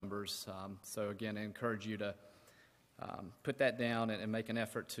numbers. So again, I encourage you to put that down and make an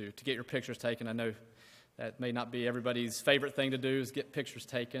effort to get your pictures taken. I know that may not be everybody's favorite thing to do is get pictures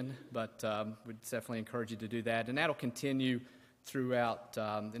taken, but we'd definitely encourage you to do that. And that'll continue throughout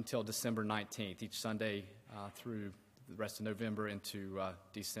until December 19th, each Sunday through the rest of November into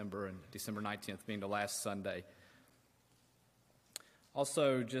December, and December 19th being the last Sunday.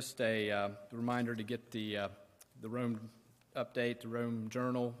 Also, just a reminder to get the Rome update, the Rome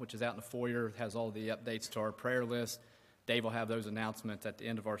Journal, which is out in the foyer. It has all the updates to our prayer list. Dave will have those announcements at the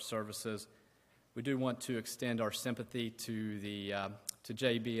end of our services. We do want to extend our sympathy to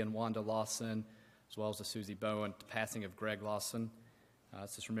JB and Wanda Lawson, as well as to Susie Bowen, the passing of Greg Lawson.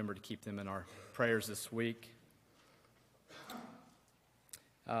 Let's just remember to keep them in our prayers this week.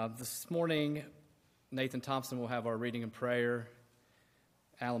 This morning, Nathan Thompson will have our reading and prayer.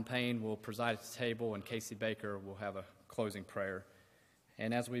 Alan Payne will preside at the table, and Casey Baker will have a closing prayer.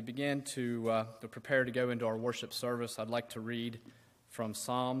 And as we begin to prepare to go into our worship service, I'd like to read from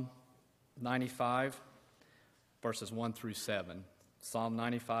Psalm 95, verses 1 through 7. Psalm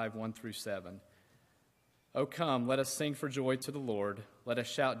 95, 1 through 7. O come, let us sing for joy to the Lord. Let us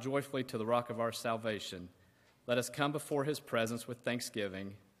shout joyfully to the rock of our salvation. Let us come before his presence with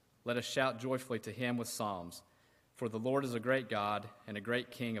thanksgiving. Let us shout joyfully to him with psalms. For the Lord is a great God and a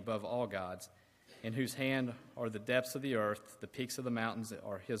great King above all gods, in whose hand are the depths of the earth, the peaks of the mountains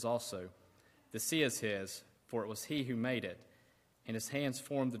are his also. The sea is his, for it was he who made it, and his hands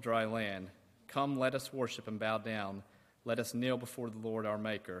formed the dry land. Come, let us worship and bow down. Let us kneel before the Lord our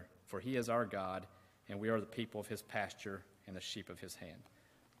Maker, for he is our God, and we are the people of his pasture and the sheep of his hand.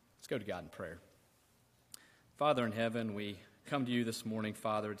 Let's go to God in prayer. Father in heaven, we come to you this morning,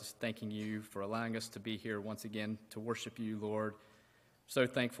 Father, just thanking you for allowing us to be here once again to worship you, Lord. So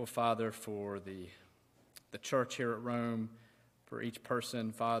thankful, Father, for the church here at Rome, for each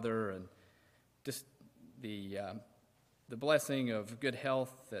person, Father, and just the blessing of good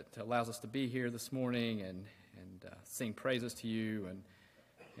health that allows us to be here this morning and sing praises to you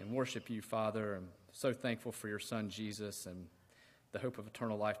and worship you, Father. I'm so thankful for your Son, Jesus, and the hope of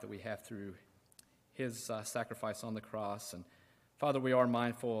eternal life that we have through his sacrifice on the cross. And Father, we are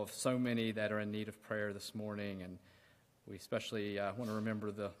mindful of so many that are in need of prayer this morning, and we especially want to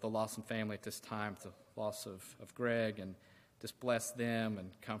remember the Lawson family at this time, the loss of Greg, and just bless them and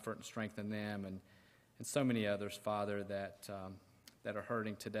comfort and strengthen them, and so many others, Father, that are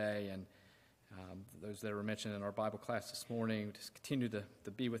hurting today, and those that were mentioned in our Bible class this morning. Just continue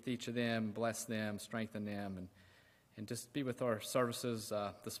to be with each of them, bless them, strengthen them, and just be with our services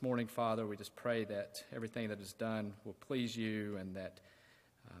this morning, Father. We just pray that everything that is done will please you, and that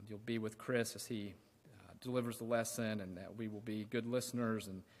you'll be with Chris as he delivers the lesson, and that we will be good listeners,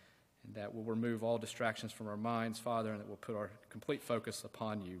 and that we'll remove all distractions from our minds, Father, and that we'll put our complete focus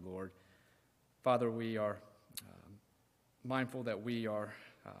upon you, Lord. Father, we are mindful that we are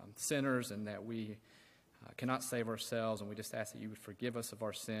sinners and that we cannot save ourselves, and we just ask that you would forgive us of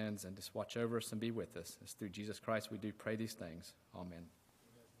our sins and just watch over us and be with us. It's through Jesus Christ we do pray these things. Amen.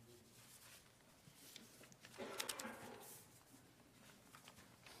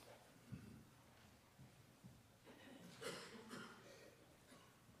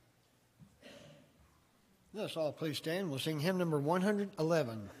 Let us all please stand. We'll sing hymn number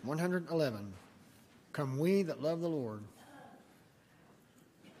 111. 111. Come we that love the Lord.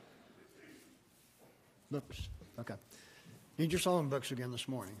 Books. Okay. Need your song books again this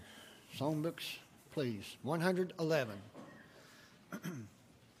morning. Song books, please. 111.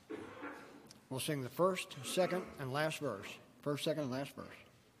 We'll sing the first, second, and last verse. First, second, and last verse.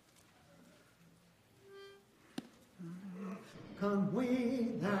 Come we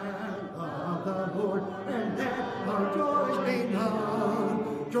that love the Lord, and let our joys be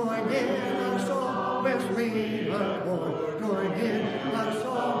known. Join in a song with we accord. Join in a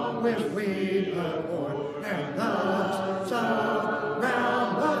song with we accord. And thus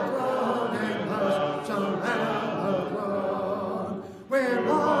surround the throne, and thus surround the throne. We're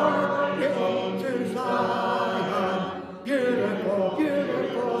marching to Zion, beautiful,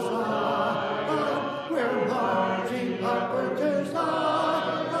 beautiful Zion. We're marching upward to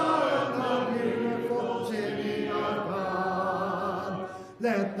Zion, the beautiful city of God.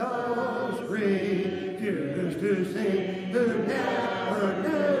 Let those refuse to sing who never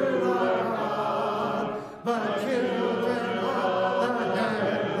knew our God, but children of the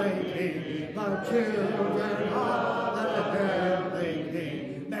heavenly King, but children of the heavenly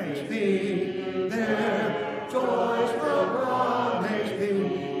King, may speak their joys abroad, may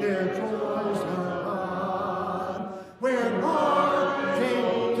speak their joys abroad. We're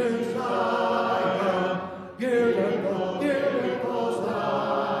marching to Zion, beautiful, beautiful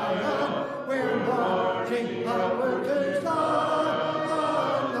Zion.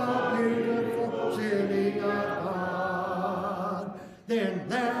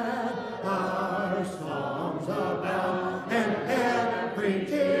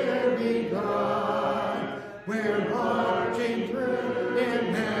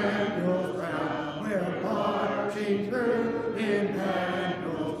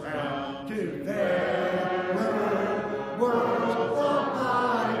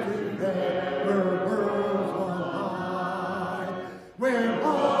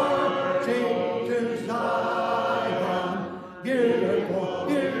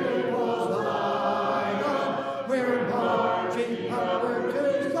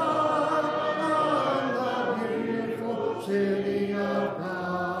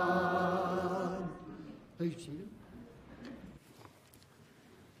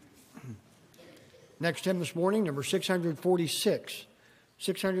 Next hymn this morning, number 646.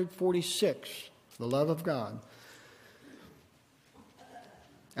 646, The Love of God.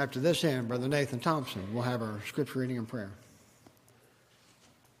 After this hymn, Brother Nathan Thompson will have our scripture reading and prayer.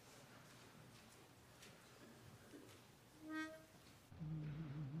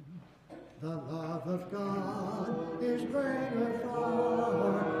 The love of God is greater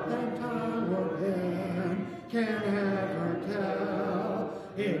far than time or pen can ever tell.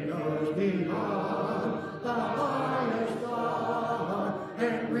 It goes beyond the highest star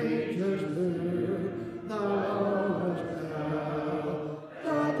and reaches through the lowest hell.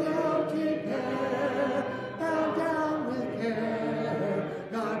 The guilty pair, bound down with care,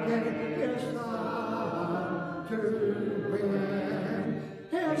 God gave His Son to win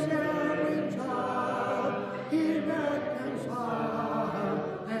His every child. He reconciled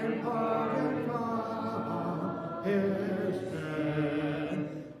and pardoned from His sin.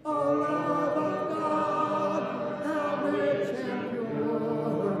 O love of God, how rich and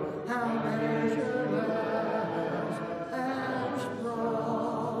pure, how measureless and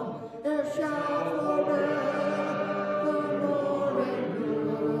strong, it shall forevermore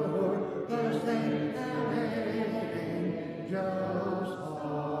endure the saint and angels'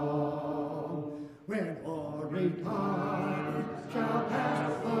 song. When glory comes